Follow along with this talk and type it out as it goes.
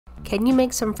Can you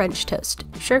make some French toast?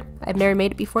 Sure, I've never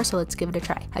made it before, so let's give it a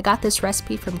try. I got this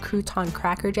recipe from Crouton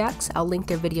Cracker Jacks. I'll link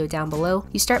their video down below.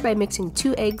 You start by mixing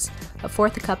 2 eggs,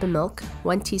 1/4 cup of milk,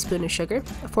 1 teaspoon of sugar,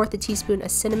 1/4 teaspoon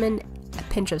of cinnamon, a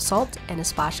pinch of salt, and a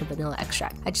splash of vanilla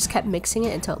extract. I just kept mixing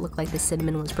it until it looked like the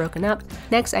cinnamon was broken up.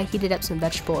 Next, I heated up some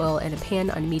vegetable oil in a pan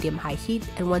on medium-high heat,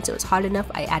 and once it was hot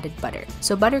enough, I added butter.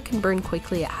 So butter can burn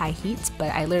quickly at high heats, but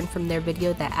I learned from their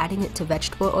video that adding it to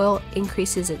vegetable oil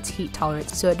increases its heat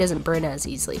tolerance so it doesn't burn as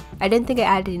easily. I didn't think I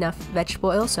added enough vegetable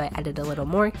oil, so I added a little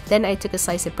more. Then I took a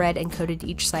slice of bread and coated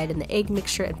each side in the egg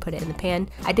mixture and put it in the pan.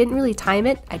 I didn't really time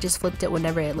it, I just flipped it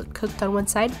whenever it looked cooked on one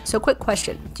side. So quick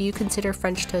question, do you consider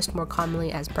French toast more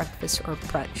commonly as breakfast or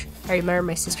brunch? I remember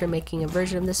my sister making a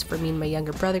version of this for me and my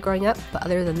younger brother growing up, but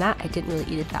other than that, I didn't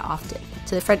really eat it that often.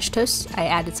 To the French toast, I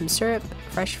added some syrup,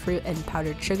 fresh fruit, and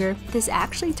powdered sugar. This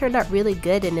actually turned out really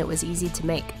good and it was easy to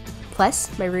make. Plus,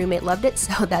 my roommate loved it,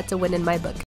 so that's a win in my book.